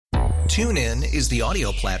TuneIn is the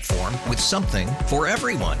audio platform with something for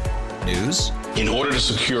everyone. News. In order to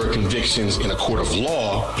secure convictions in a court of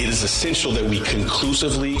law, it is essential that we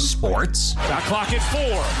conclusively. Sports. Shot clock at 4.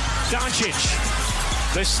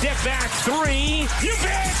 Doncic. The step back 3. You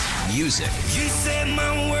bet. Music. You set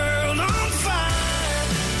my world on fire.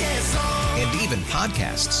 Yes, and even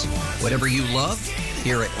podcasts. Whatever you love,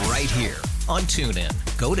 hear it right here on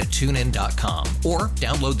TuneIn. Go to TuneIn.com or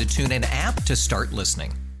download the TuneIn app to start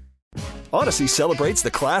listening. Odyssey celebrates the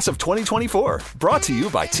class of 2024, brought to you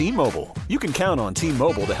by T-Mobile. You can count on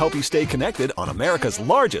T-Mobile to help you stay connected on America's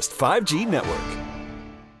largest 5G network.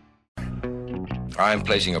 I'm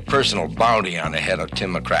placing a personal bounty on the head of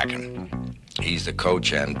Tim McCracken. He's the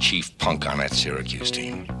coach and chief punk on that Syracuse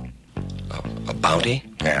team. A bounty?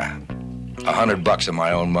 Yeah. $100 of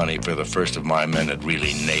my own money for the first of my men that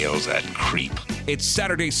really nails that creep. It's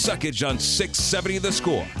Saturday Suckage on 670 The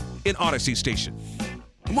Score in Odyssey Station.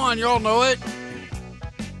 Come on, you all know it.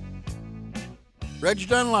 Reg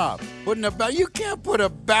Dunlop putting a bounty. You can't put a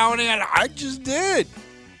bounty on it. I just did.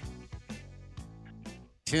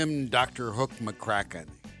 Tim Dr. Hook McCracken,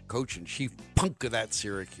 coach and chief punk of that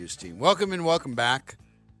Syracuse team. Welcome and welcome back.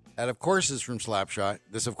 That, of course, is from Slapshot.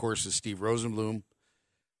 This, of course, is Steve Rosenbloom.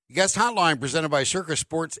 Guest Hotline presented by Circus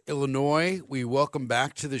Sports Illinois. We welcome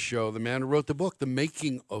back to the show the man who wrote the book, The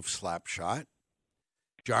Making of Slapshot,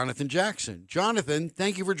 Jonathan Jackson. Jonathan,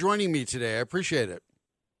 thank you for joining me today. I appreciate it.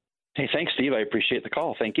 Hey, thanks, Steve. I appreciate the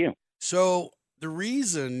call. Thank you. So the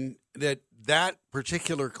reason that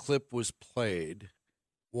particular clip was played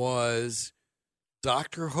was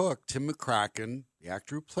Dr. Hook, Tim McCracken, the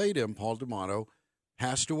actor who played him, Paul D'Amato,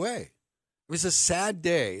 passed away. It was a sad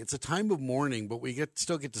day. It's a time of mourning, but we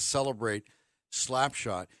still get to celebrate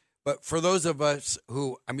Slapshot. But for those of us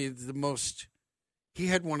who, he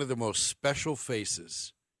had one of the most special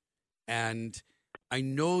faces. And I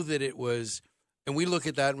know that it was, and we look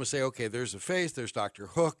at that and we say, okay, there's a face, there's Dr.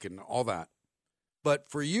 Hook and all that. But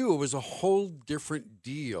for you, it was a whole different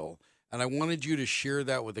deal. And I wanted you to share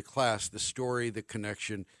that with the class, the story, the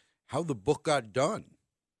connection, how the book got done.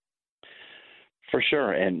 For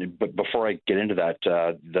sure. But before I get into that,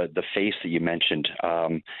 the face that you mentioned,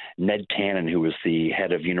 Ned Tannen, who was the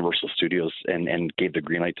head of Universal Studios and gave the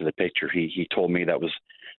green light to the picture, he told me that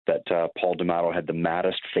Paul D'Amato had the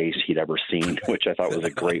maddest face he'd ever seen, which I thought was a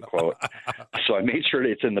great quote. So I made sure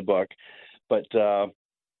it's in the book. But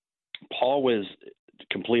Paul was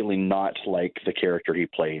completely not like the character he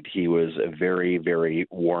played. He was a very, very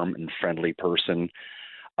warm and friendly person.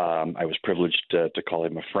 I was privileged to call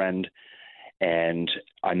him a friend. And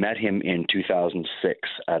I met him in 2006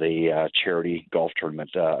 at a charity golf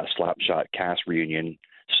tournament, a Slapshot cast reunion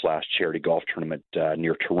 / charity golf tournament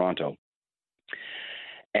near Toronto.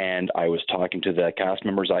 And I was talking to the cast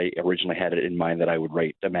members. I originally had it in mind that I would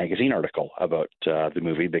write a magazine article about the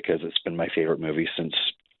movie because it's been my favorite movie since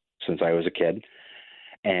I was a kid.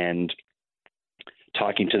 And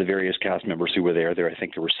talking to the various cast members who were there, I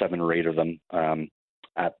think there were 7 or 8 of them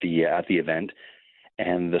at the event.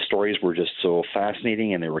 And the stories were just so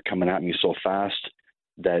fascinating and they were coming at me so fast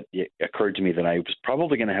that it occurred to me that I was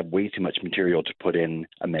probably going to have way too much material to put in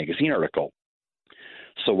a magazine article.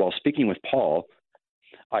 So while speaking with Paul,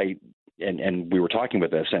 and we were talking with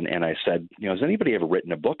this, and I said, has anybody ever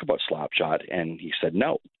written a book about Slapshot? And he said,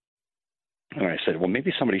 no. And I said, well,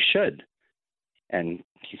 maybe somebody should. And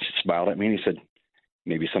he smiled at me and he said,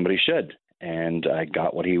 maybe somebody should. And I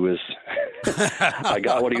got what he was,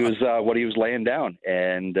 what he was laying down.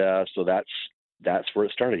 And so that's where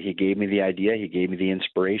it started. He gave me the idea, he gave me the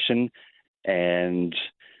inspiration, and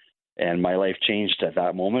my life changed at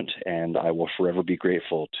that moment. And I will forever be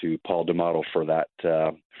grateful to Paul D'Amato for that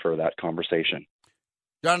conversation.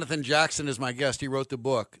 Jonathan Jackson is my guest. He wrote the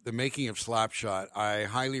book, The Making of Slapshot. I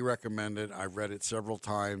highly recommend it. I've read it several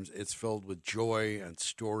times. It's filled with joy and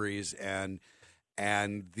stories, and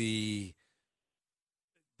the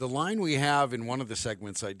line we have in one of the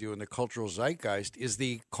segments I do in the Cultural Zeitgeist is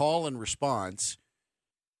the call and response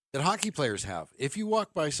that hockey players have. If you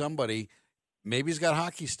walk by somebody, maybe he's got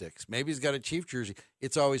hockey sticks, maybe he's got a Chief jersey,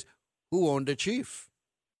 it's always, who owned a Chief?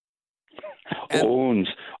 Owns.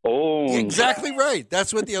 Exactly right.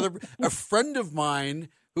 That's what a friend of mine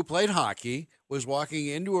who played hockey was walking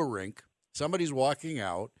into a rink. Somebody's walking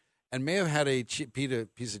out and may have had a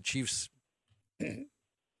piece of Chiefs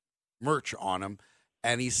merch on him.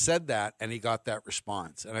 And he said that, and he got that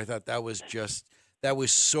response. And I thought that was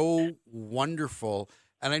so wonderful.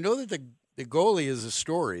 And I know that the goalie is a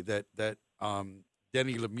story that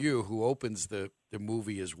Denny Lemieux, who opens the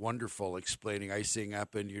movie, is wonderful, explaining icing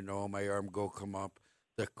happened, my arm go come up,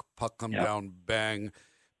 the puck come down, bang,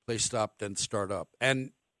 play stop, then start up.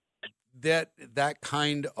 And that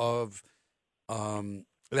kind of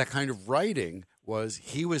writing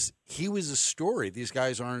he was a story. These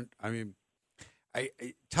guys aren't. I mean, I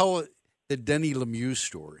tell the Denny Lemieux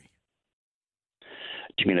story.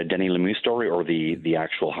 Do you mean a Denny Lemieux story, or the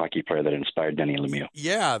actual hockey player that inspired Denny Lemieux?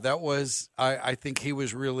 Yeah, that was. I think he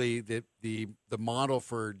was really the model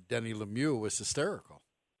for Denny Lemieux. Was hysterical.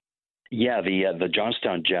 Yeah, the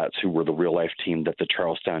Johnstown Jets, who were the real life team that the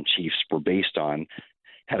Charlestown Chiefs were based on,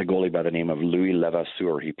 had a goalie by the name of Louis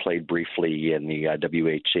Levasseur. He played briefly in the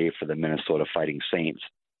WHA for the Minnesota Fighting Saints.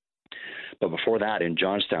 But before that, in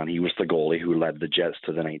Johnstown, he was the goalie who led the Jets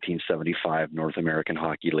to the 1975 North American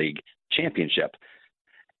Hockey League championship.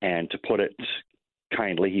 And to put it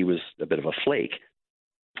kindly, he was a bit of a flake,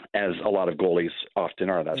 as a lot of goalies often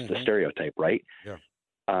are. That's the stereotype, right? Yeah.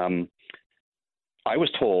 I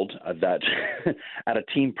was told that at a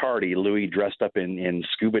team party, Louis dressed up in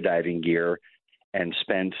scuba diving gear and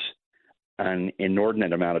spent an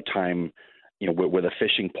inordinate amount of time, with a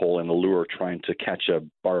fishing pole and a lure trying to catch a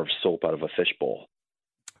bar of soap out of a fishbowl.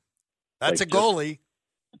 That's like a goalie.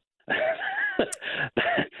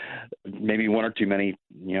 Maybe one or too many,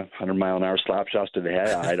 100-mile-an-hour slap shots to the head.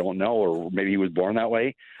 I don't know, or maybe he was born that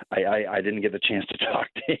way. I didn't get the chance to talk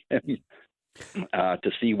to him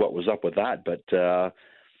to see what was up with that, but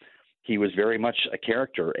he was very much a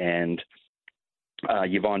character. And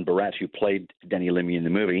Yvonne Barrett, who played Denny Lemieux in the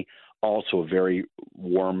movie, also a very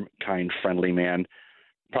warm, kind, friendly man.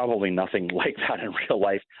 Probably nothing like that in real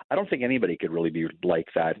life. I don't think anybody could really be like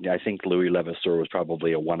that. I think Louis Levasseur was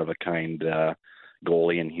probably a one-of-a-kind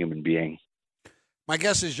goalie and human being. My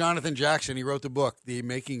guest is Jonathan Jackson. He wrote the book, The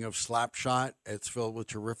Making of Slapshot. It's filled with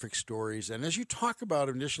terrific stories. And as you talk about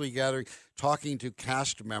initially talking to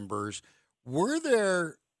cast members, who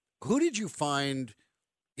did you find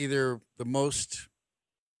either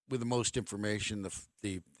with the most information,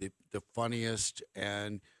 the funniest,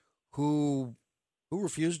 and who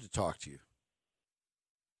refused to talk to you?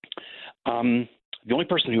 The only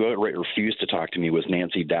person who outright refused to talk to me was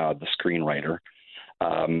Nancy Dowd, the screenwriter.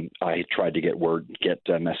 I tried to get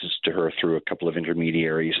a message to her through a couple of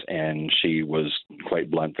intermediaries, and she was quite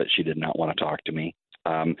blunt that she did not want to talk to me.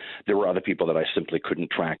 There were other people that I simply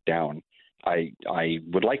couldn't track down. I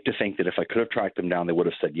would like to think that if I could have tracked them down, they would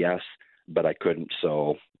have said yes, but I couldn't,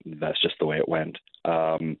 so that's just the way it went.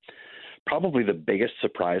 Probably the biggest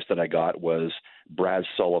surprise that I got was Brad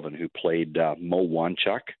Sullivan, who played Mo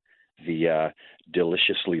Wanchuk, the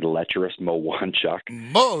deliciously lecherous Mo Wanchuk.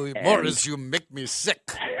 Morris, you make me sick.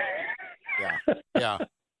 Yeah.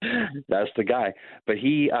 That's the guy. But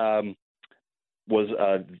he was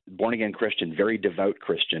a born-again Christian, very devout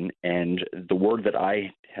Christian, and the word that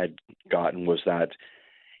I had gotten was that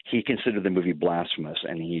he considered the movie blasphemous,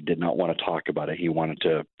 and he did not want to talk about it. He wanted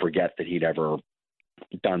to forget that he'd ever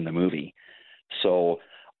done the movie. So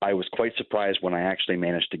I was quite surprised when I actually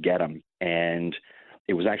managed to get him, and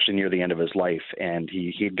it was actually near the end of his life, and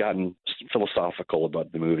he'd gotten philosophical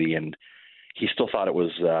about the movie, and he still thought it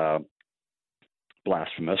was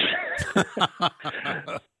blasphemous.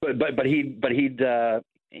 but he'd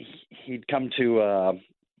come to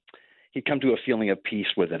a feeling of peace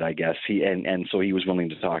with it, I guess. And so he was willing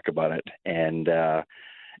to talk about it, and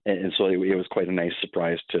so it was quite a nice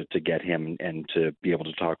surprise to get him and to be able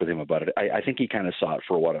to talk with him about it. I think he kind of saw it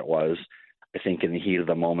for what it was. I think in the heat of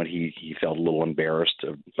the moment, he felt a little embarrassed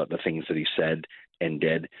about the things that he said and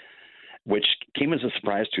did, which came as a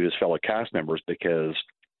surprise to his fellow cast members, because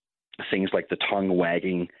things like the tongue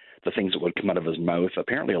wagging, the things that would come out of his mouth,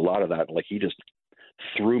 apparently a lot of that, like, he just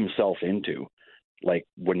threw himself into. Like,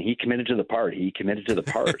 when he committed to the part, he committed to the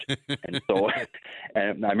part. And so,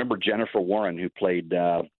 and I remember Jennifer Warren, who played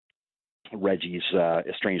Reggie's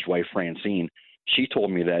estranged wife, Francine, she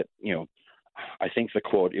told me that, I think the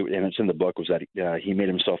quote, and it's in the book, was that he made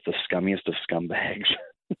himself the scummiest of scumbags.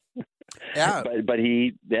 Yeah. But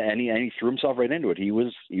he threw himself right into it. He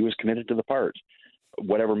was committed to the part.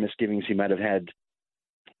 Whatever misgivings he might have had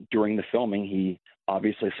during the filming, he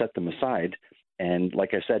obviously set them aside. And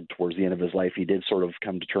like I said, towards the end of his life, he did sort of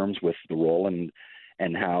come to terms with the role and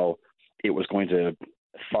how it was going to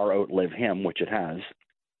far outlive him, which it has.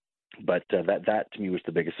 But that to me was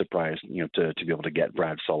the biggest surprise, to be able to get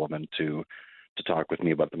Brad Sullivan to talk with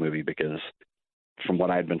me about the movie, because from what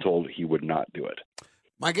I had been told, he would not do it.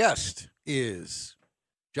 My guest is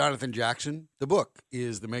Jonathan Jackson. The book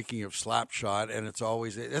is The Making of Slapshot, and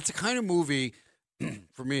it's a kind of movie,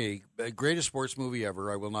 for me, the greatest sports movie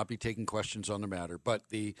ever. I will not be taking questions on the matter, but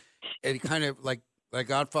it kind of like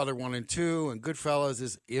Godfather 1 and 2 and Goodfellas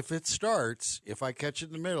is, if it starts, if I catch it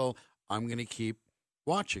in the middle, I'm going to keep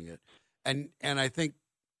watching it. And I think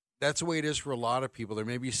that's the way it is for a lot of people. There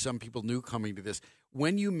may be some people new coming to this.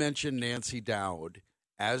 When you mention Nancy Dowd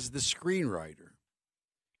as the screenwriter,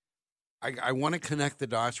 I want to connect the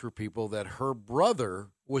dots for people that her brother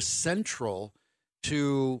was central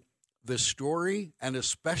to the story and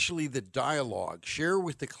especially the dialogue. Share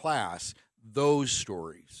with the class those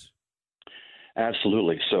stories.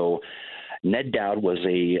 Absolutely. So Ned Dowd was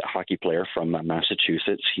a hockey player from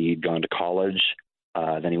Massachusetts. He'd gone to college.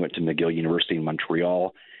 Then he went to McGill University in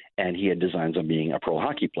Montreal, and he had designs on being a pro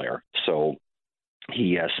hockey player. So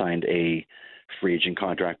he signed a free agent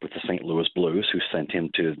contract with the St. Louis Blues, who sent him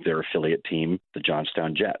to their affiliate team, the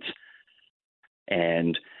Johnstown Jets.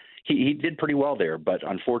 And he did pretty well there, but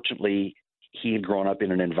unfortunately, he had grown up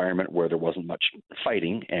in an environment where there wasn't much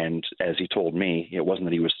fighting. And as he told me, it wasn't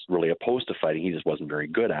that he was really opposed to fighting. He just wasn't very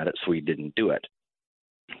good at it, so he didn't do it.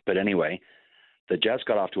 But anyway, the Jets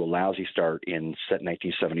got off to a lousy start in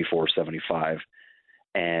 1974-75,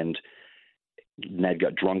 and Ned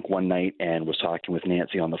got drunk one night and was talking with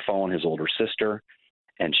Nancy on the phone, his older sister,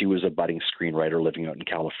 and she was a budding screenwriter living out in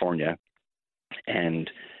California. And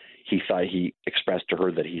he expressed to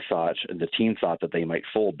her that the team thought that they might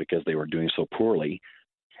fold because they were doing so poorly.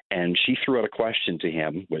 And she threw out a question to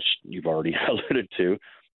him, which you've already alluded to,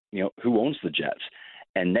 who owns the Jets?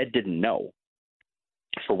 And Ned didn't know.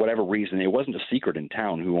 For whatever reason, it wasn't a secret in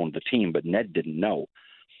town who owned the team, but Ned didn't know.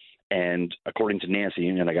 And according to Nancy,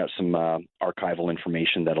 and I got some archival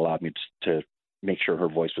information that allowed me to make sure her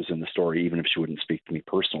voice was in the story, even if she wouldn't speak to me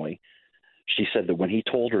personally. She said that when he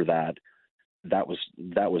told her that was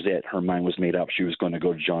it. Her mind was made up. She was going to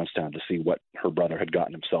go to Johnstown to see what her brother had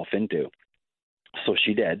gotten himself into. So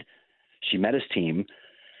she did. She met his team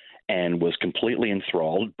and was completely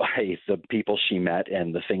enthralled by the people she met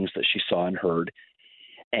and the things that she saw and heard.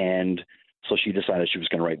 And so she decided she was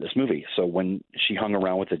going to write this movie. So when she hung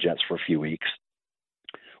around with the Jets for a few weeks,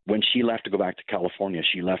 when she left to go back to California,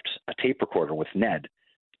 she left a tape recorder with Ned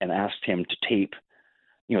and asked him to tape,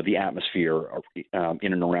 the atmosphere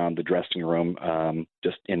in and around the dressing room,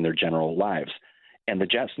 just in their general lives. And the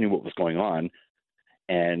Jets knew what was going on.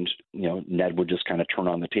 And, Ned would just kind of turn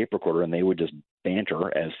on the tape recorder and they would just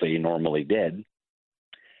banter as they normally did.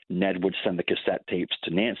 Ned would send the cassette tapes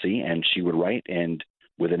to Nancy and she would write. And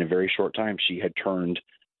within a very short time, she had turned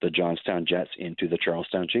the Johnstown Jets into the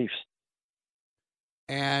Charlestown Chiefs.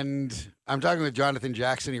 And I'm talking with Jonathan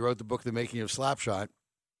Jackson. He wrote the book, The Making of Slapshot.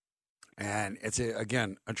 And it's, a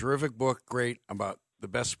terrific book, great, about the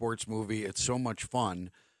best sports movie. It's so much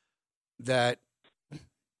fun that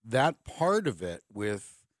part of it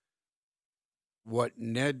with what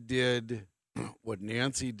Ned did, what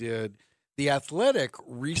Nancy did, The Athletic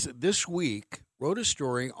this week wrote a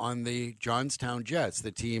story on the Johnstown Jets,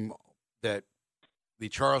 the team that the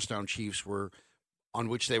Charlestown Chiefs on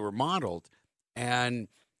which they were modeled. And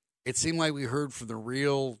it seemed like we heard from the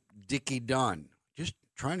real Dickie Dunn, just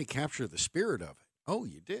trying to capture the spirit of it. Oh,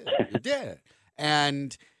 you did. You did.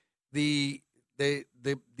 And the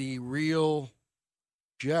real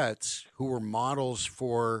Jets who were models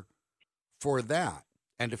for that.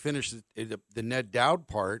 And to finish the Ned Dowd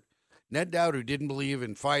part, Ned Dowd, who didn't believe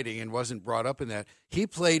in fighting and wasn't brought up in that, he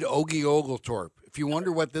played Ogie Ogletorp. If you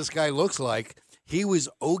wonder what this guy looks like, he was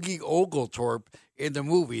Ogie Ogletorp in the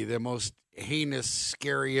movie, the most heinous,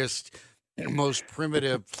 scariest, most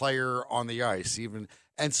primitive player on the ice.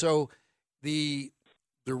 And so the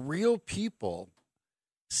real people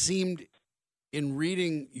seemed, in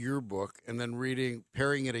reading your book and then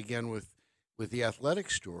pairing it again with the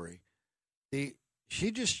Athletic story,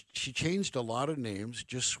 she changed a lot of names,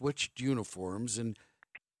 just switched uniforms, and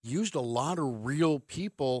used a lot of real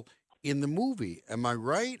people in the movie. Am I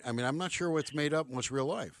right? I mean, I'm not sure what's made up and what's real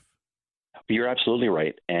life. You're absolutely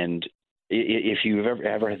right. And if you've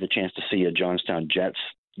ever had the chance to see a Johnstown Jets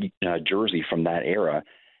jersey from that era,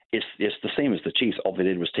 it's the same as the Chiefs. All they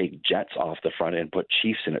did was take Jets off the front and put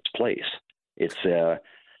Chiefs in its place. It's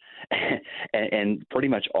and pretty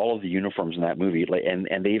much all of the uniforms in that movie, and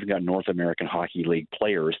they even got North American Hockey League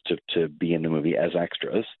players to be in the movie as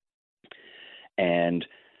extras. And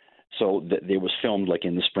so it was filmed like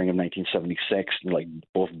in the spring of 1976, like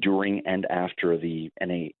both during and after the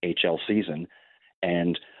NHL season.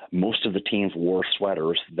 And most of the teams wore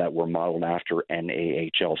sweaters that were modeled after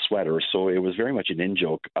NAHL sweaters. So it was very much an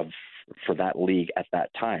in-joke for that league at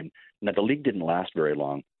that time. Now, the league didn't last very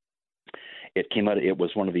long. It came out. It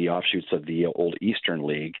was one of the offshoots of the old Eastern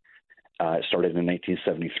League. It started in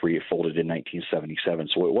 1973. It folded in 1977.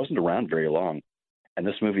 So it wasn't around very long. And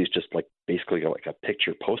this movie is just basically like a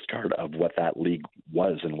picture postcard of what that league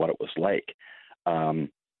was and what it was like.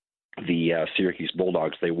 The Syracuse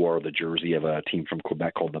Bulldogs, they wore the jersey of a team from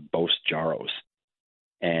Quebec called the Beauce Jarros.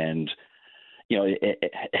 And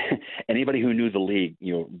anybody who knew the league,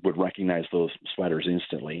 would recognize those sweaters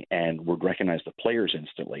instantly and would recognize the players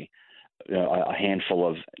instantly. A handful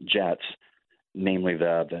of Jets, namely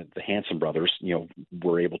the Hanson brothers,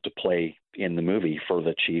 were able to play in the movie for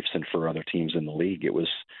the Chiefs and for other teams in the league. It was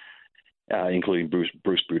including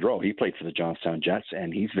Bruce Boudreau. He played for the Johnstown Jets,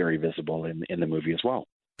 and he's very visible in the movie as well.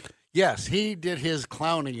 Yes, he did his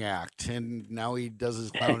clowning act, and now he does his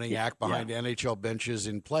clowning act behind NHL benches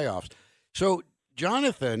in playoffs. So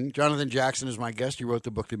Jonathan Jackson is my guest. He wrote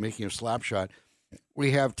the book, The Making of Slapshot.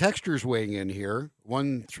 We have texters weighing in here.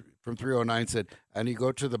 One from 309 said, and you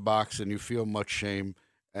go to the box and you feel much shame,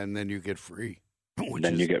 and then you get free. You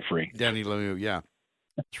get free. Danny Lemieux, yeah.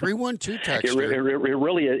 312 texter.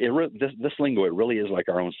 This lingo, it really is like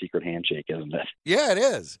our own secret handshake, isn't it? Yeah, it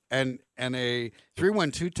is. And a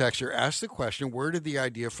 312 texter asked the question, where did the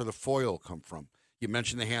idea for the foil come from? You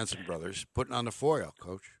mentioned the Hanson brothers putting on the foil,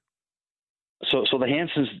 Coach. So the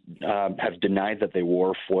Hansons have denied that they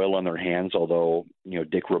wore foil on their hands, although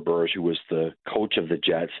Dick Roberge, who was the coach of the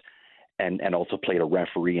Jets and also played a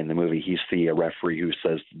referee in the movie, he's the referee who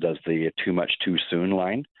does the too much too soon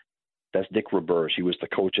line. That's Dick Roberge. He was the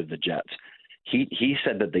coach of the Jets. He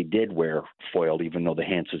said that they did wear foil, even though the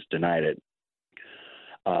Hansons denied it.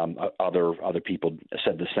 Other people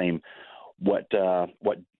said the same. What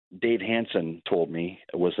Dave Hansen told me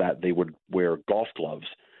was that they would wear golf gloves.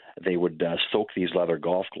 They would soak these leather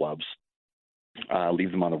golf gloves,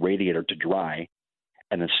 leave them on the radiator to dry,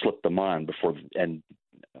 and then slip them on before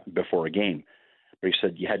a game. But he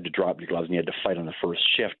said you had to drop your gloves and you had to fight on the first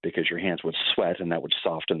shift because your hands would sweat and that would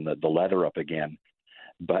soften the leather up again.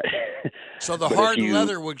 But so the hard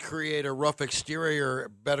leather would create a rough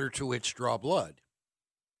exterior, better to its draw blood.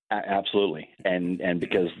 Absolutely, and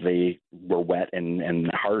because they were wet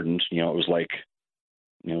and hardened, it was like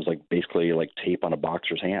basically like tape on a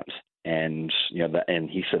boxer's hands, and and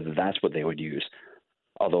he said that's what they would use.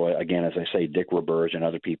 Although, again, as I say, Dick Roberge and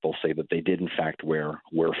other people say that they did, in fact, wear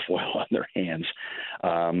foil on their hands.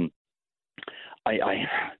 I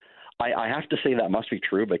have to say that must be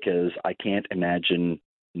true because I can't imagine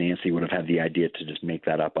Nancy would have had the idea to just make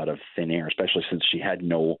that up out of thin air, especially since she had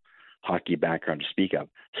no hockey background to speak of.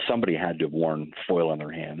 Somebody had to have worn foil on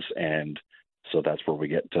their hands, and so that's where we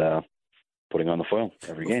get putting on the foil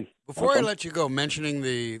every game. Before I let you go, mentioning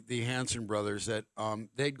the Hanson brothers, that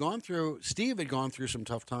Steve had gone through some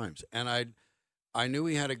tough times, and I knew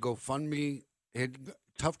he had a GoFundMe. He had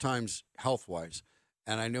tough times health-wise,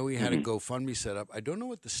 and I know he had a GoFundMe set up. I don't know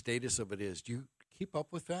what the status of it is. Do you keep up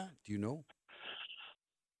with that? Do you know?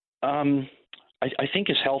 I think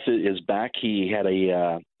his health is back. He had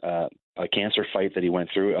a cancer fight that he went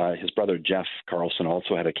through. His brother Jeff Carlson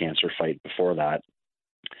also had a cancer fight before that.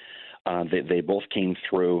 They both came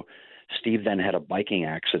through. Steve then had a biking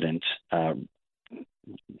accident, I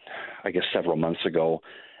guess several months ago,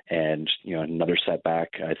 and another setback.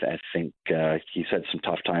 I think he's had some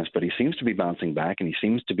tough times, but he seems to be bouncing back, and he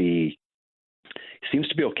seems to be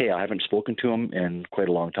okay. I haven't spoken to him in quite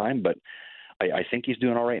a long time, but I think he's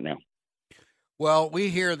doing all right now. Well, we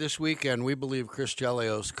hear this weekend we believe Chris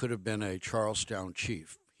Chelios could have been a Charlestown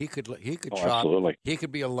Chief. He could chop. Absolutely. He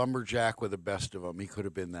could be a lumberjack with the best of them. He could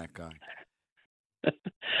have been that guy.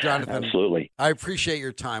 Jonathan, absolutely. I appreciate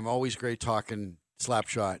your time. Always great talking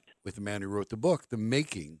Slapshot with the man who wrote the book, The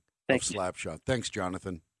Making of Slapshot. Thanks,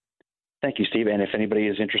 Jonathan. Thank you, Steve. And if anybody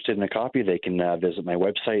is interested in a copy, they can visit my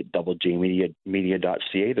website,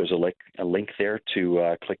 doublejmedia.ca. There's a link there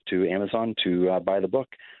to click to Amazon to buy the book.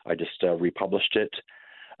 I just republished it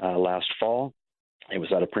last fall. It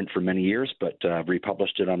was out of print for many years, but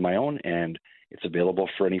republished it on my own, and it's available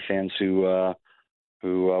for any fans who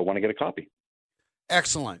want to get a copy.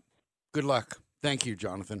 Excellent. Good luck. Thank you,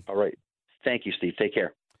 Jonathan. All right. Thank you, Steve. Take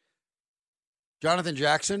care. Jonathan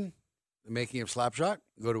Jackson, The Making of Slapshot.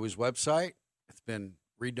 Go to his website. It's been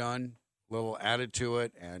redone, a little added to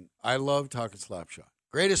it, and I love talking Slapshot.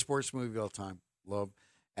 Greatest sports movie of all time. Love.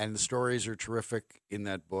 And the stories are terrific in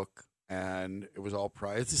that book. And it was all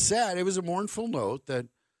pride. It's sad. It was a mournful note that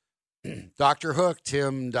Dr. Hook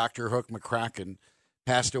McCracken,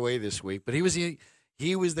 passed away this week. But he was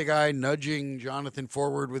the guy nudging Jonathan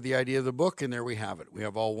forward with the idea of the book, and there we have it. We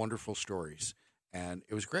have all wonderful stories, and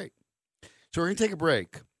it was great. So we're going to take a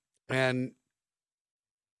break. And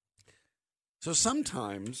so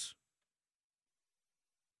sometimes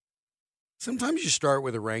you start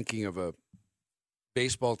with a ranking of a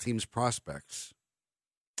baseball team's prospects.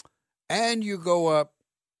 And you go up,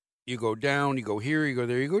 you go down, you go here, you go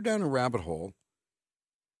there, you go down a rabbit hole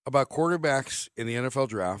about quarterbacks in the NFL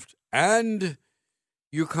draft, and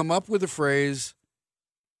you come up with the phrase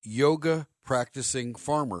yoga practicing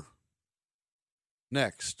farmer.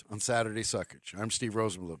 Next on Saturday Suckage. I'm Steve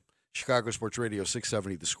Rosenbloom, Chicago Sports Radio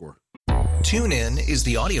 670 The Score. TuneIn is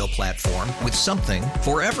the audio platform with something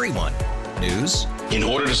for everyone. News. In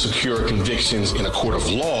order to secure convictions in a court of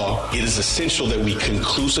law, it is essential that we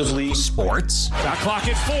conclusively. Sports. Shot clock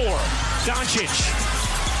at 4.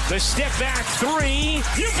 Doncic. The step back 3.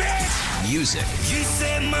 You bet. Music. You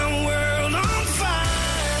set my world on fire.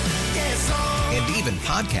 Yes, and even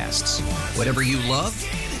podcasts. Whatever you love,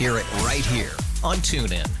 hear it right here on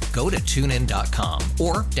TuneIn. Go to TuneIn.com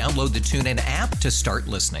or download the TuneIn app to start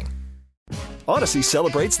listening. Odyssey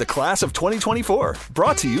celebrates the class of 2024.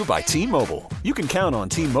 Brought to you by T-Mobile. You can count on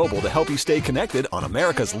T-Mobile to help you stay connected on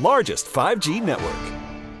America's largest 5G network.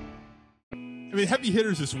 I mean, heavy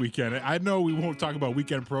hitters this weekend. I know we won't talk about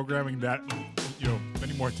weekend programming that,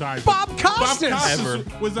 many more times. Bob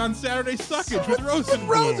Costas was on Saturday Suckage with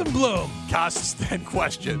Rosenbloom. Costas then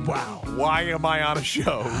questioned, wow, why am I on a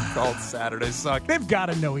show called Saturday Suckage? They've got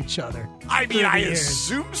to know each other. I mean, I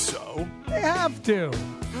assume so. They have to.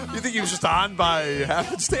 You think he was just on by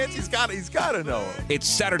happenstance? He's got to know him. It's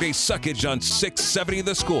Saturday Suckage on 670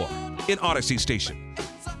 The Score in Odyssey Station.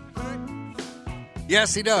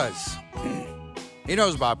 Yes, he does. He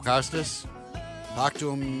knows Bob Costas. Talked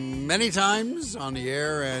to him many times on the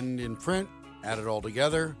air and in print. Had it all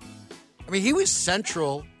together. I mean, he was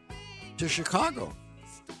central to Chicago.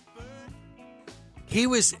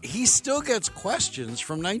 He still gets questions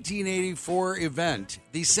from 1984 event,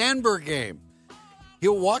 the Sandberg game.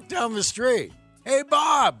 He'll walk down the street. Hey,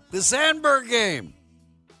 Bob, the Sandberg game.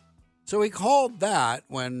 So he called that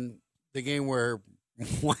when the game where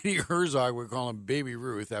Whitey Herzog would call him Baby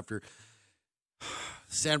Ruth after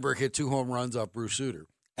Sandberg hit 2 home runs off Bruce Sutter.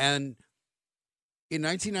 And in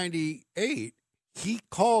 1998, he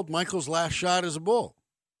called Michael's last shot as a Bull.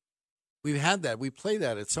 We've had that. We play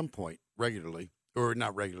that at some point regularly, or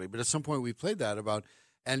not regularly, but at some point we played that about.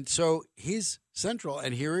 And so he's central,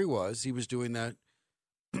 and here he was doing that.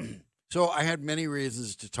 So I had many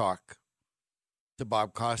reasons to talk to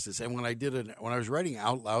Bob Costas. And when I was writing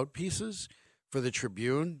out loud pieces for the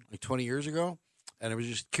Tribune like 20 years ago, and it was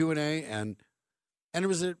just Q&A and it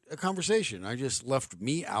was a conversation. I just left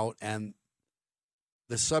me out, and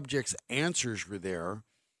the subject's answers were there.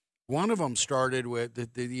 One of them started with,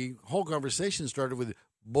 the whole conversation started with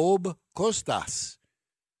Bob Costas.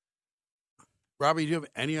 Robbie, do you have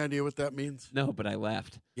any idea what that means? No, but I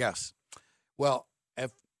laughed. Yes. Well,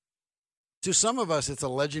 to some of us, it's a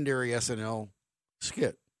legendary SNL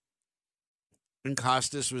skit. And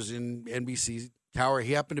Costas was in NBC Tower.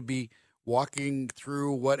 He happened to be walking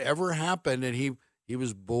through whatever happened, and he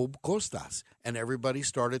was Bob Costas. And everybody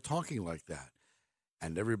started talking like that.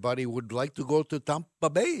 And everybody would like to go to Tampa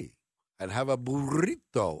Bay and have a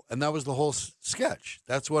burrito. And that was the whole sketch.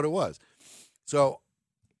 That's what it was. So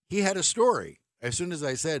he had a story. As soon as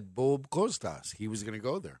I said Bob Costas, he was going to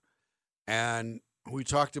go there. And we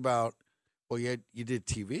talked about, well, you did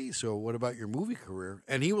TV, so what about your movie career?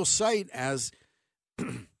 And he will cite as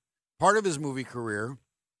part of his movie career,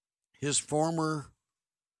 he had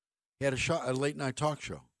a late-night talk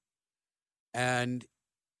show. And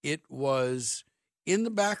it was in the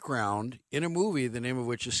background, in a movie, the name of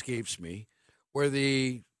which escapes me, where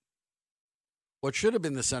what should have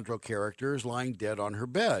been the central character is lying dead on her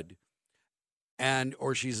bed,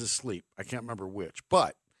 or she's asleep. I can't remember which,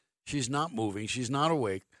 but she's not moving. She's not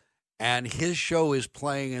awake. And his show is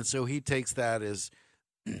playing, and so he takes that as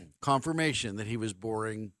confirmation that he was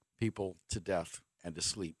boring people to death and to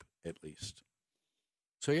sleep, at least.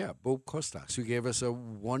 So, yeah, Bob Costas, who gave us a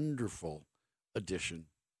wonderful addition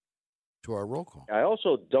to our roll call. I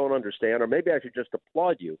also don't understand, or maybe I should just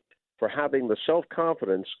applaud you for having the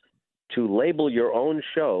self-confidence to label your own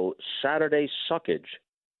show Saturday Suckage.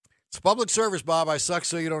 It's public service, Bob. I suck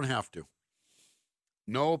so you don't have to.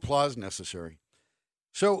 No applause necessary.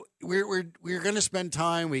 So we're going to spend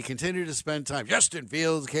time. We continue to spend time. Justin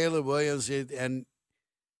Fields, Caleb Williams, and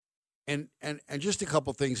just a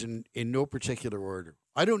couple things in no particular order.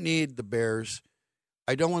 I don't need the Bears.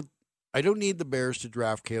 I don't need the Bears to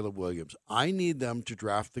draft Caleb Williams. I need them to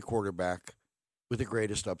draft the quarterback with the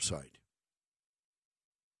greatest upside.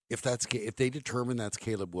 If they determine that's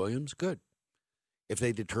Caleb Williams, good. If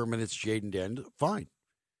they determine it's Jaden Dend, fine.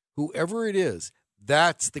 Whoever it is,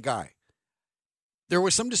 that's the guy. There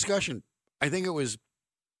was some discussion. I think it was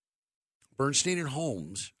Bernstein and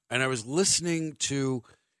Holmes, and I was listening to,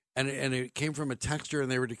 and it came from a texter, and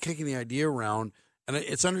they were kicking the idea around, and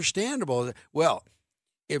it's understandable. Well,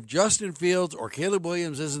 if Justin Fields or Caleb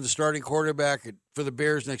Williams isn't the starting quarterback for the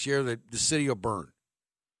Bears next year, the city will burn.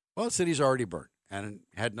 Well, the city's already burned, and it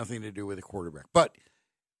had nothing to do with the quarterback. But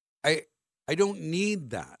I don't need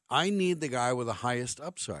that. I need the guy with the highest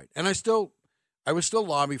upside. And I would still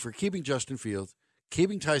lobby for keeping Justin Fields,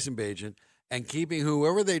 keeping Tyson Bagent, and keeping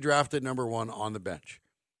whoever they drafted number 1 on the bench.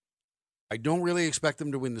 I don't really expect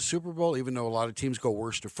them to win the Super Bowl, even though a lot of teams go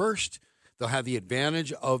worst to first. They'll have the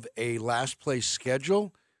advantage of a last-place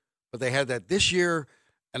schedule, but they had that this year,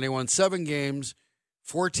 and they won 7 games.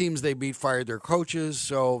 4 teams they beat fired their coaches,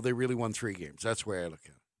 so they really won 3 games. That's the way I look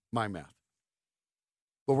at it, my math.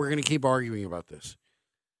 But we're going to keep arguing about this.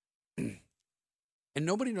 And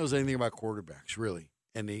nobody knows anything about quarterbacks, really.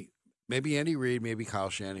 And maybe Andy Reid, maybe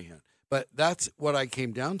Kyle Shanahan. But that's what I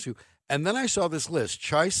came down to. And then I saw this list.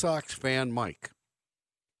 Chi Sox fan Mike.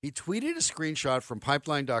 He tweeted a screenshot from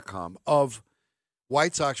Pipeline.com of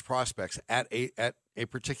White Sox prospects at a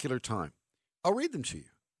particular time. I'll read them to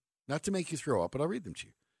you. Not to make you throw up, but I'll read them to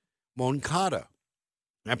you. Moncada.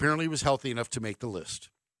 Apparently was healthy enough to make the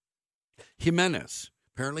list. Jimenez.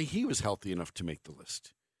 Apparently he was healthy enough to make the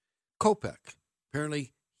list. Kopech.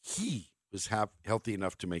 Apparently he was healthy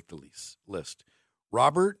enough to make the list.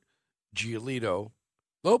 Robert, Giolito,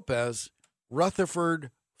 Lopez,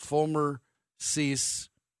 Rutherford, Fulmer, Cease,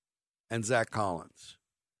 and Zach Collins.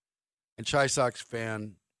 And Chi Sox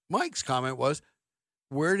fan Mike's comment was,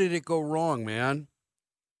 where did it go wrong, man?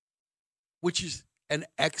 Which is an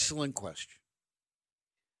excellent question.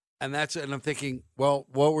 And I'm thinking, well,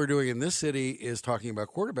 what we're doing in this city is talking about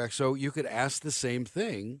quarterbacks. So you could ask the same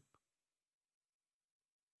thing.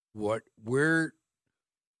 Where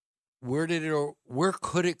could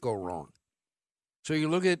it go wrong? So you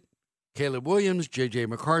look at Caleb Williams, J.J.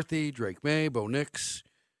 McCarthy, Drake May, Bo Nix,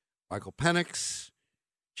 Michael Penix,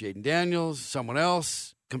 Jaden Daniels, someone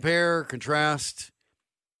else. Compare, contrast.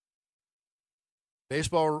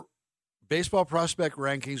 Baseball prospect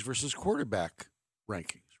rankings versus quarterback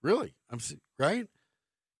rankings. Really? Right?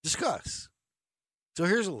 Discuss. So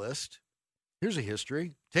here's a list. Here's a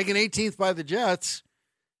history. Taken 18th by the Jets,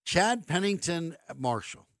 Chad Pennington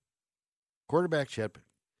Marshall. Quarterback Chad Pennington.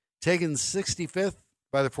 Taken 65th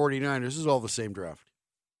by the 49ers. This is all the same draft.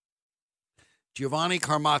 Giovanni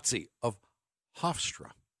Carmazzi of Hofstra.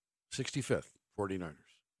 65th, 49ers.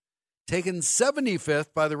 Taken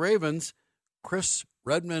 75th by the Ravens, Chris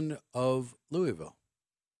Redmond of Louisville.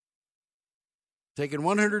 Taken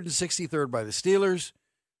 163rd by the Steelers,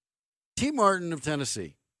 T. Martin of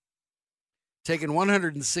Tennessee. Taken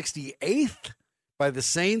 168th by the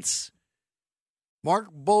Saints, Mark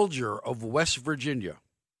Bulger of West Virginia.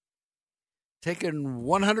 Taken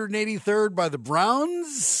 183rd by the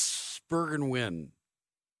Browns, Bergen Wynn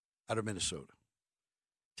out of Minnesota.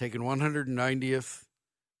 Taken 190th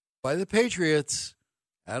by the Patriots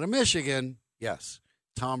out of Michigan, yes,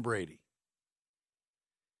 Tom Brady.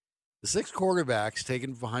 The 6 quarterbacks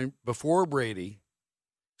taken before Brady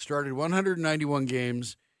started 191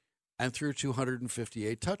 games and threw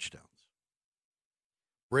 258 touchdowns.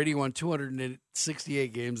 Brady won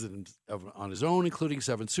 268 games on his own, including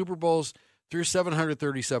 7 Super Bowls, threw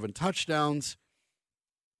 737 touchdowns,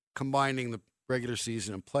 combining the regular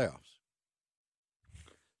season and playoffs.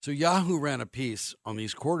 So Yahoo ran a piece on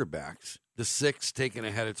these quarterbacks, the 6 taken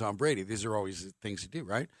ahead of Tom Brady. These are always things you do,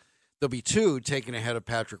 right? There'll be 2 taken ahead of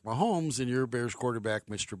Patrick Mahomes, and your Bears quarterback,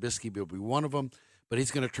 Mr. Trubisky, will be one of them. But he's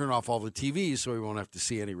going to turn off all the TVs so he won't have to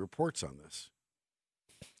see any reports on this.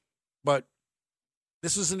 But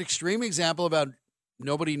this is an extreme example about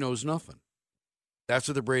nobody knows nothing. That's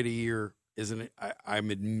what the Brady year is. I'm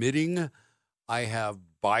admitting I have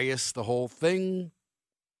biased the whole thing.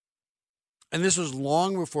 And this was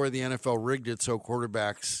long before the NFL rigged it so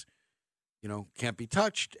quarterbacks, can't be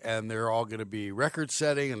touched, and they're all going to be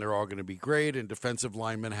record-setting, and they're all going to be great, and defensive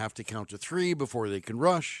linemen have to count to 3 before they can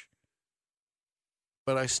rush.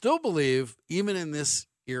 But I still believe, even in this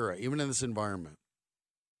era, even in this environment,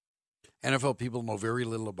 NFL people know very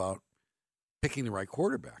little about picking the right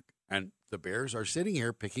quarterback. And the Bears are sitting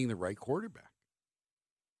here picking the right quarterback.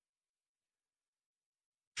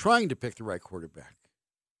 Trying to pick the right quarterback.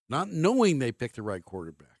 Not knowing they picked the right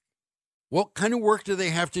quarterback. What kind of work do they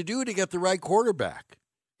have to do to get the right quarterback?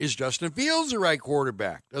 Is Justin Fields the right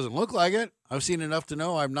quarterback? Doesn't look like it. I've seen enough to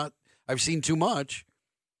know I've seen too much.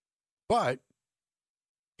 But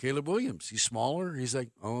Caleb Williams, he's smaller. He's like,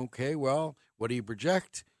 okay, well, what do you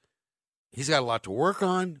project? He's got a lot to work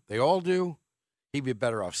on. They all do. He'd be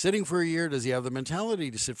better off sitting for a year. Does he have the mentality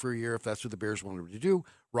to sit for a year if that's what the Bears want him to do?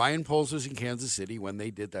 Ryan Poles was in Kansas City when they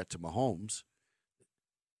did that to Mahomes.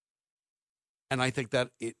 And I think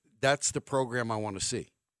that's the program I want to see.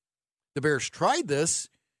 The Bears tried this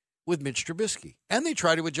with Mitch Trubisky, and they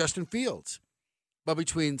tried it with Justin Fields. But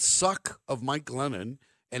between suck of Mike Glennon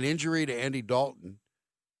and injury to Andy Dalton,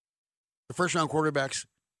 the first-round quarterbacks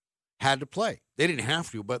had to play. They didn't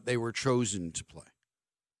have to, but they were chosen to play.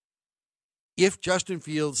 If Justin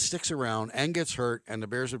Fields sticks around and gets hurt and the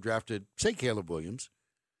Bears have drafted, say, Caleb Williams,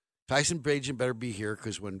 Tyson Bagent better be here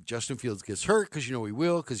because when Justin Fields gets hurt, because you know he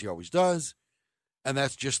will, because he always does, and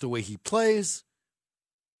that's just the way he plays,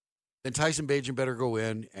 then Tyson Bagent better go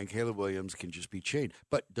in and Caleb Williams can just be chained.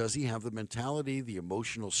 But does he have the mentality, the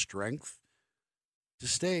emotional strength to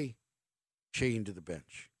stay chained to the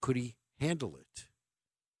bench? Could he handle it?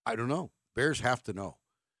 I don't know. Bears have to know.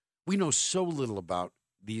 We know so little about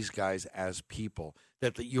these guys as people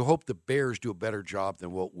that you hope the Bears do a better job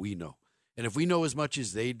than what we know. And if we know as much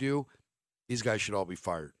as they do, these guys should all be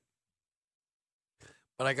fired.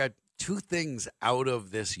 But I got two things out of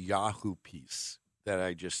this Yahoo piece that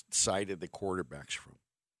I just cited the quarterbacks from.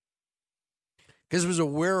 Because it was a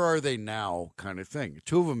where are they now kind of thing.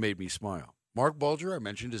 Two of them made me smile. Mark Bulger, I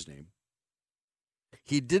mentioned his name.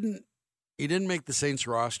 He didn't make the Saints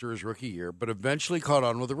roster his rookie year, but eventually caught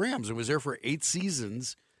on with the Rams and was there for 8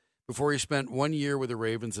 seasons before he spent 1 year with the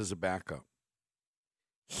Ravens as a backup.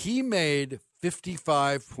 He made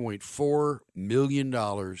 $55.4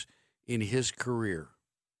 million in his career.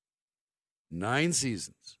 9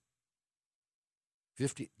 seasons.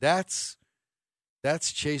 50. That's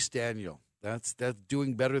Chase Daniel. That's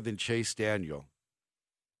doing better than Chase Daniel.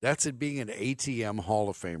 That's it being an ATM Hall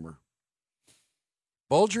of Famer.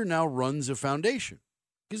 Bulger now runs a foundation.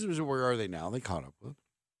 Because it was where are they now? They caught up with.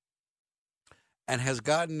 And has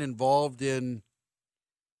gotten involved in,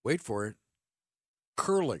 wait for it,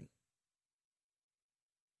 curling.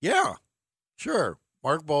 Yeah, sure.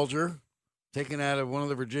 Mark Bulger, taken out of one of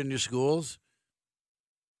the Virginia schools.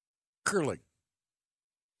 Curling.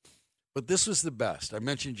 But this was the best. I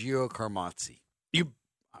mentioned Gio Carmazzi.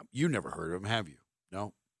 You never heard of him, have you?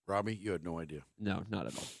 No? Robbie, you had no idea. No, not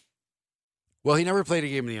at all. Well, he never played a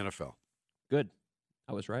game in the NFL. Good.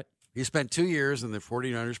 I was right. He spent 2 years in the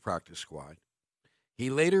 49ers practice squad. He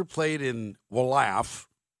later played in WALAF,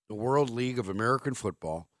 the World League of American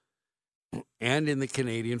Football, and in the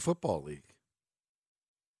Canadian Football League.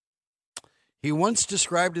 He once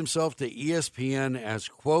described himself to ESPN as,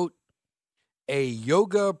 quote, a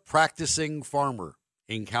yoga practicing farmer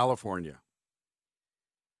in California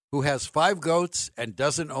who has 5 goats and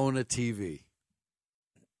doesn't own a TV.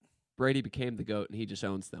 Brady became the GOAT, and he just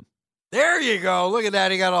owns them. There you go. Look at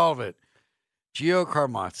that. He got all of it. Gio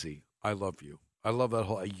Carmazzi, I love you. I love that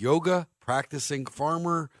whole a yoga practicing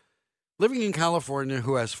farmer living in California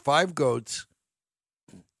who has 5 goats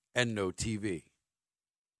and no TV.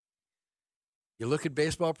 You look at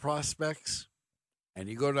baseball prospects, and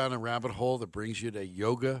you go down a rabbit hole that brings you to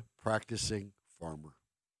yoga practicing farmer.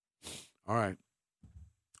 All right.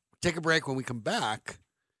 Take a break. When we come back,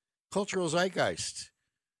 cultural zeitgeist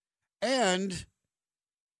and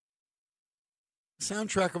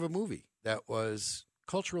soundtrack of a movie that was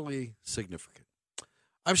culturally significant.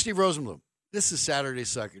 I'm Steve Rosenbloom. This is Saturday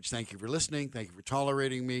Suckage. Thank you for listening. Thank you for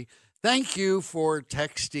tolerating me. Thank you for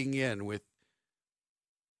texting in with,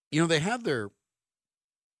 they have their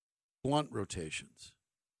blunt rotations.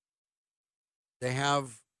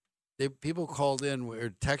 People called in or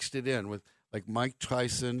texted in with like Mike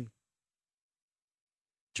Tyson,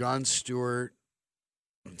 Jon Stewart,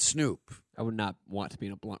 and Snoop. I would not want to be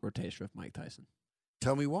in a blunt rotation with Mike Tyson.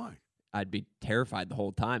 Tell me why. I'd be terrified the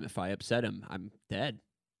whole time. If I upset him, I'm dead.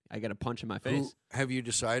 I get a punch in my face. Have you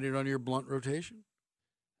decided on your blunt rotation?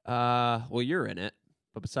 Well, you're in it.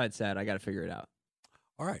 But besides that, I got to figure it out.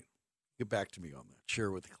 All right. Get back to me on that.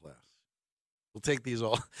 Share with the class. We'll take these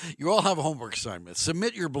all. You all have homework assignments.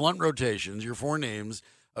 Submit your blunt rotations, your 4 names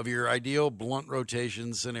of your ideal blunt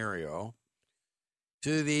rotation scenario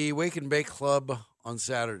to the Wake and Bake Club on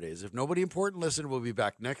Saturdays. If nobody important listened, we'll be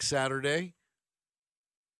back next Saturday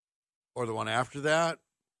or the one after that,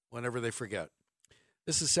 whenever they forget.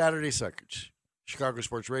 This is Saturday Suckage, Chicago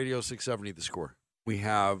Sports Radio, 670 The Score. We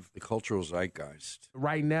have the cultural zeitgeist.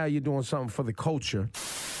 Right now, you're doing something for the culture.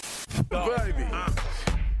 Baby.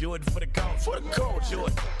 Do it for the culture. For the culture.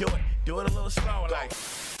 Do it a little slower. Like.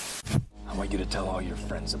 I want you to tell all your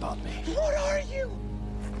friends about me. What are you?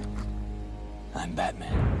 I'm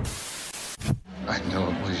Batman. I know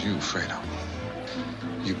it was you, Fredo.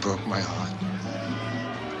 You broke my heart.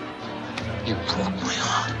 You broke my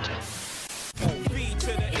heart. B to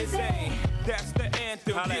the insane. That's the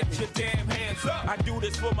anthem. Get your damn hands up. I do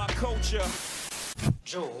this for my culture.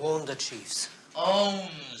 Joe, own the Chiefs.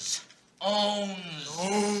 Owns. I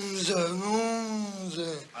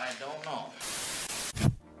don't know.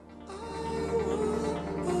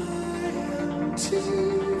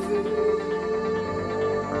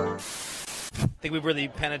 I think we've really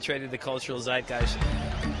penetrated the cultural zeitgeist.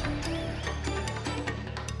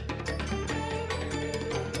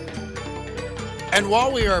 And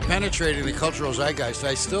while we are penetrating the cultural zeitgeist,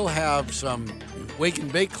 I still have some Wake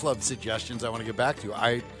and Bake Club suggestions I want to get back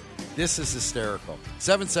to. This is hysterical.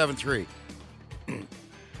 773.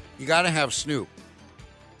 You got to have Snoop.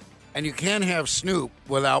 And you can't have Snoop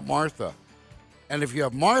without Martha. And if you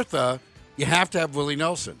have Martha, you have to have Willie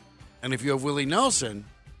Nelson. And if you have Willie Nelson,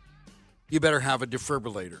 you better have a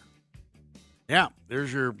defibrillator. Yeah,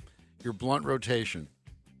 there's your blunt rotation.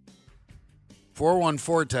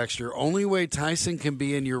 414 texture. Only way Tyson can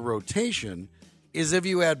be in your rotation is if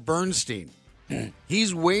you add Bernstein.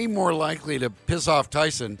 He's way more likely to piss off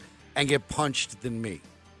Tyson and get punched than me.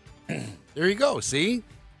 There you go. See?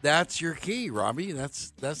 That's your key, Robbie.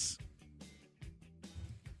 That's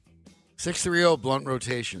 630 blunt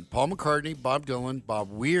rotation. Paul McCartney, Bob Dylan, Bob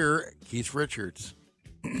Weir, Keith Richards.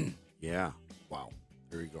 Yeah. Wow.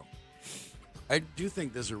 There you go. I do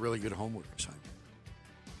think this is a really good homework assignment.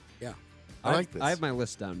 Yeah. I like this. I have my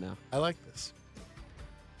list down now. I like this.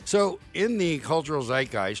 So, in the cultural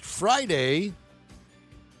zeitgeist, Friday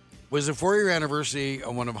was the 4-year anniversary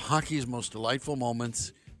of one of hockey's most delightful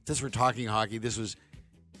moments. Since we're talking hockey, this was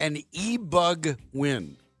an E-Bug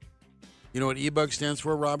win. You know what E-Bug stands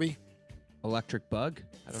for, Robbie? Electric bug?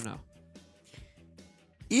 I don't know.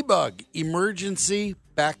 E-Bug, emergency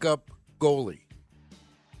backup goalie.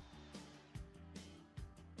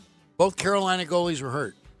 Both Carolina goalies were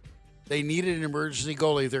hurt. They needed an emergency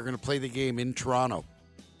goalie if they're going to play the game in Toronto.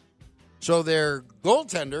 So their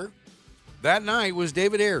goaltender that night was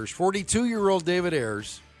David Ayers, 42-year-old David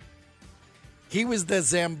Ayers. He was the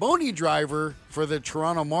Zamboni driver for the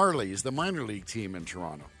Toronto Marlies, the minor league team in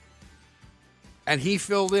Toronto. And he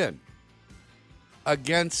filled in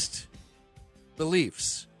against the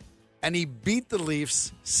Leafs. And he beat the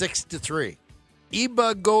Leafs 6-3.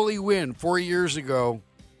 E-Bug goalie win 4 years ago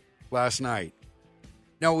last night.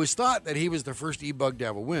 Now, it was thought that he was the first E-Bug to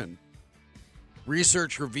have a win.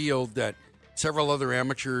 Research revealed that several other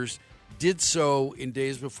amateurs did so in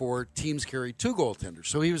days before teams carried two goaltenders.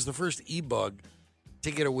 So he was the first E-Bug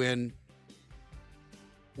to get a win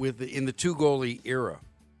in the two-goalie era.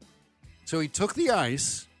 So he took the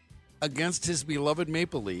ice against his beloved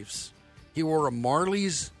Maple Leafs. He wore a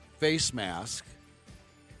Marlies face mask,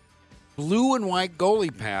 blue and white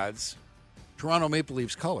goalie pads, Toronto Maple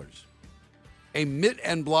Leafs colors, a mitt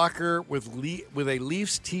and blocker with a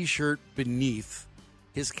Leafs T-shirt beneath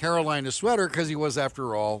his Carolina sweater because he was,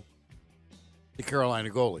 after all, the Carolina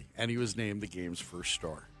goalie, and he was named the game's first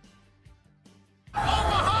star.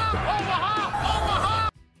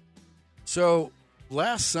 So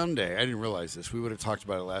last Sunday, I didn't realize this. We would have talked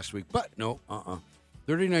about it last week, but no,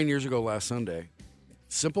 39 years ago last Sunday,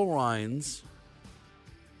 Simple Minds,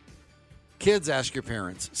 kids, ask your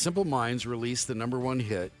parents. Simple Minds released the number one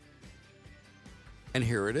hit, and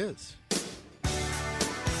here it is.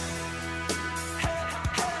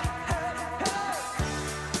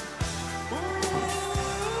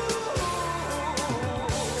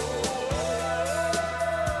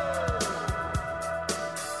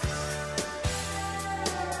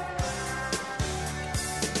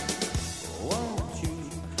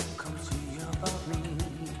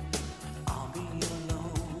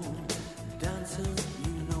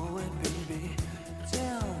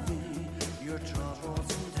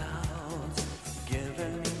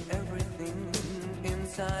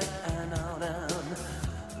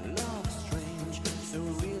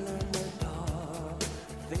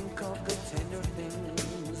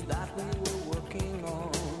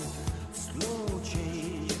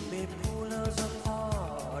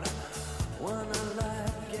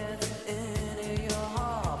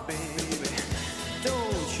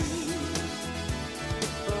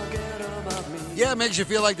 Yeah, it makes you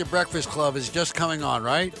feel like the Breakfast Club is just coming on,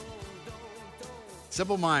 right?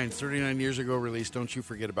 Simple Minds, 39 years ago released Don't You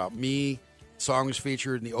Forget About Me. Song was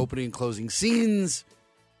featured in the opening and closing scenes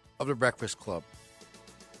of the Breakfast Club.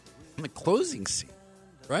 And the closing scene,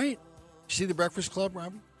 right? You see the Breakfast Club,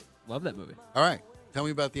 Robbie? Love that movie. All right. Tell me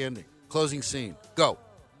about the ending. Closing scene. Go.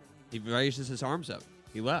 He raises his arms up.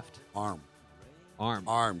 He left. Arm.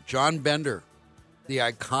 John Bender. The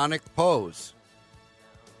iconic pose.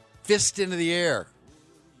 Fist into the air.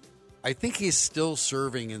 I think he's still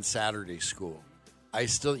serving in Saturday school.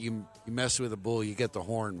 You mess with a bull, you get the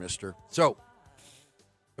horn, mister. So,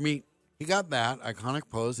 I mean, he got that iconic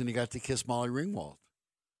pose, and he got to kiss Molly Ringwald.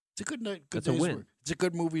 It's a good night. That's a win. It's a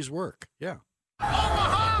good movie's work. Yeah.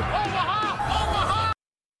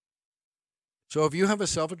 So if you have a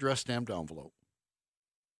self-addressed stamped envelope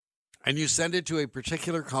and you send it to a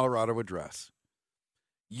particular Colorado address,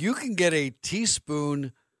 you can get a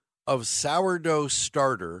teaspoon of sourdough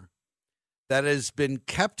starter that has been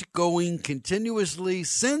kept going continuously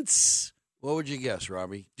since What would you guess,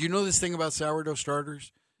 Robbie? Do you know this thing about sourdough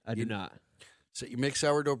starters? I do not. So you make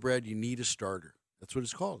sourdough bread, you need a starter. That's what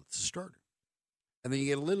it's called. It's a starter. And then you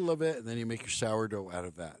get a little of it, and then you make your sourdough out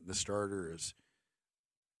of that. And the starter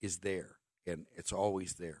is there, and it's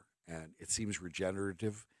always there. And it seems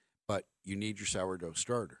regenerative, but you need your sourdough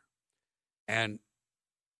starter. And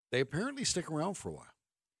they apparently stick around for a while.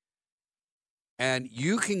 And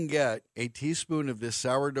you can get a teaspoon of this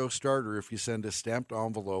sourdough starter if you send a stamped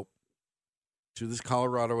envelope to this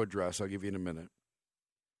Colorado address. I'll give you in a minute.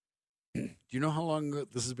 Do you know how long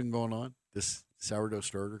this has been going on, this sourdough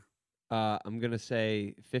starter? I'm going to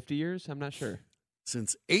say 50 years. I'm not sure.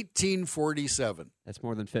 Since 1847. That's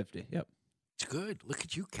more than 50. Yep. It's good. Look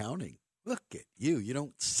at you counting. Look at you. You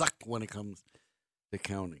don't suck when it comes to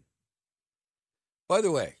counting. By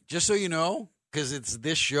the way, just so you know, because it's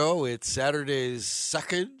this show, it's Saturday's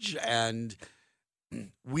Suckage, and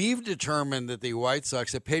we've determined that the White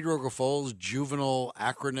Sox, that Pedro Gafol's juvenile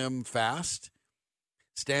acronym FAST,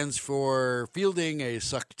 stands for fielding a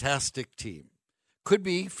sucktastic team. Could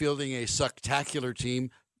be fielding a sucktacular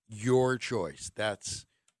team, your choice. That's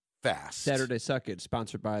FAST. Saturday Suckage,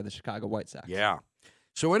 sponsored by the Chicago White Sox. Yeah.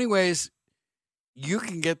 So anyways, you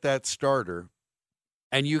can get that starter,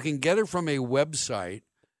 and you can get it from a website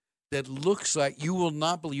that looks like, you will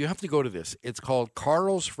not believe, you have to go to this. It's called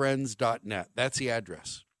carlsfriends.net. That's the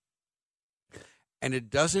address. And it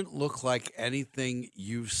doesn't look like anything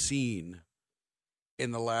you've seen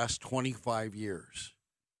in the last 25 years.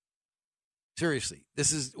 Seriously,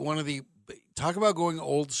 this is one of the, talk about going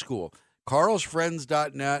old school.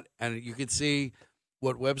 carlsfriends.net, and you can see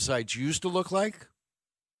what websites used to look like.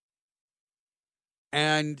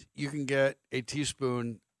 And you can get a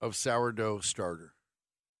teaspoon of sourdough starter.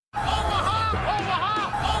 So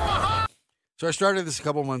I started this a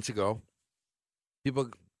couple months ago. People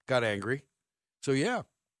got angry. So yeah,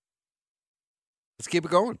 let's keep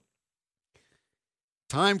it going.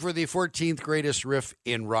 Time for the 14th greatest riff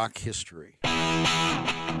in rock history.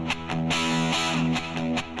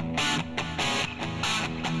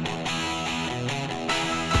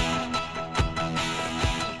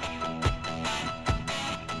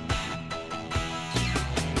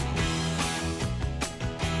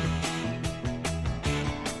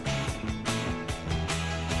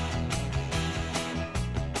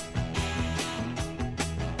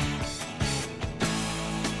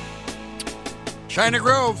 China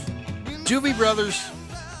Grove, Doobie Brothers.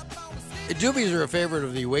 The Doobies are a favorite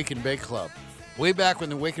of the Wake and Bake Club. Way back when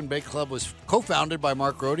the Wake and Bake Club was co-founded by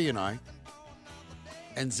Mark Rohde and I.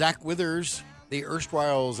 And Zach Withers, the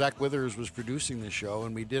erstwhile Zach Withers, was producing the show.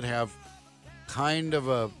 And we did have kind of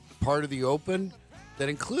a part of the open that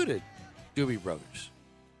included Doobie Brothers.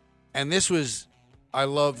 And this was, I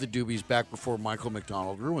love the Doobies back before Michael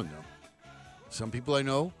McDonald ruined them. Some people I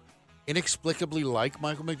know inexplicably like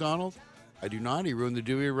Michael McDonald. I do not. He ruined the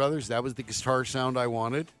Doobie Brothers. That was the guitar sound I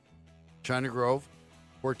wanted. China Grove,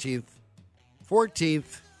 14th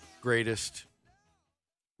greatest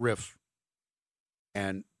riff.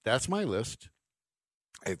 And that's my list.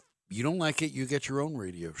 If you don't like it, you get your own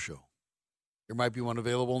radio show. There might be one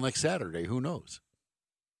available next Saturday. Who knows?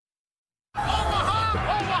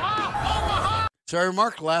 So I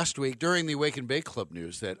remarked last week during the Wake and Bake Club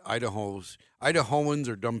news that Idahoans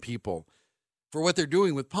are dumb people for what they're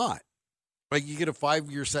doing with pot. Like, you get a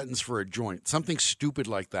 5-year sentence for a joint, something stupid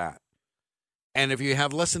like that. And if you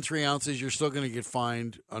have less than 3 ounces, you're still going to get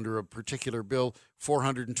fined under a particular bill,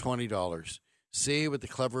 $420. See what the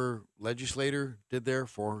clever legislator did there?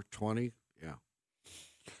 $420? Yeah.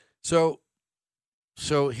 So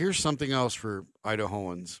here's something else for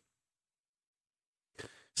Idahoans.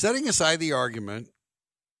 Setting aside the argument,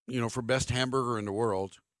 for best hamburger in the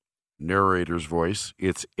world, narrator's voice,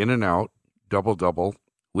 it's In-N-Out, double,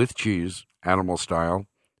 with cheese, animal style,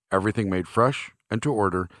 everything made fresh and to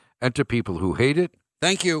order, and to people who hate it,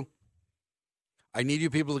 thank you. I need you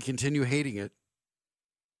people to continue hating it.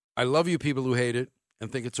 I love you people who hate it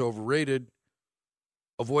and think it's overrated.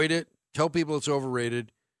 Avoid it. Tell people it's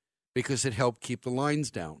overrated because it helped keep the lines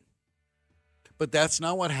down. But that's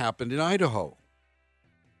not what happened in Idaho.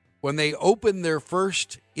 When they opened their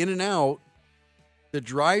first In-N-Out, the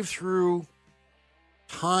drive-through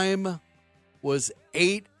time was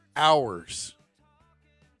 8 hours.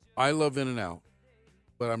 I love In-N-Out,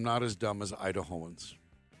 but I'm not as dumb as Idahoans. Is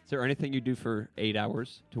there anything you do for 8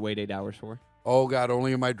 hours, to wait 8 hours for? Oh, God,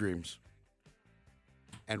 only in my dreams.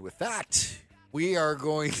 And with that, we are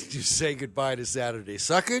going to say goodbye to Saturday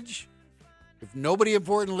Suckage. If nobody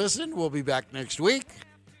important listened, we'll be back next week.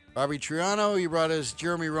 Bobby Triano, you brought us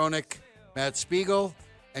Jeremy Roenick, Matt Spiegel,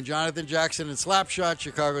 and Jonathan Jackson in Slapshot,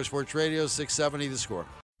 Chicago Sports Radio, 670 The Score.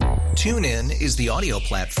 TuneIn is the audio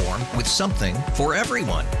platform with something for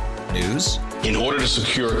everyone. News. In order to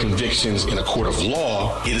secure convictions in a court of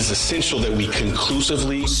law, it is essential that we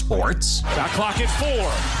conclusively. Sports. Shot clock at 4.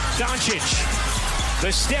 Doncic.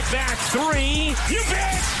 The step back 3. You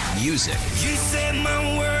bet. Music. You set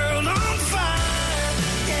my world on fire.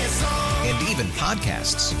 Yes, and even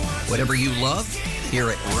podcasts. Whatever you love, hear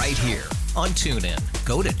it right here on TuneIn.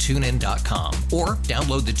 Go to TuneIn.com or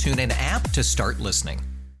download the TuneIn app to start listening.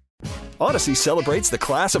 Odyssey celebrates the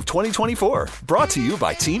class of 2024. Brought to you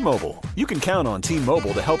by T-Mobile. You can count on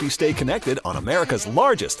T-Mobile to help you stay connected on America's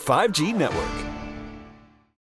largest 5G network.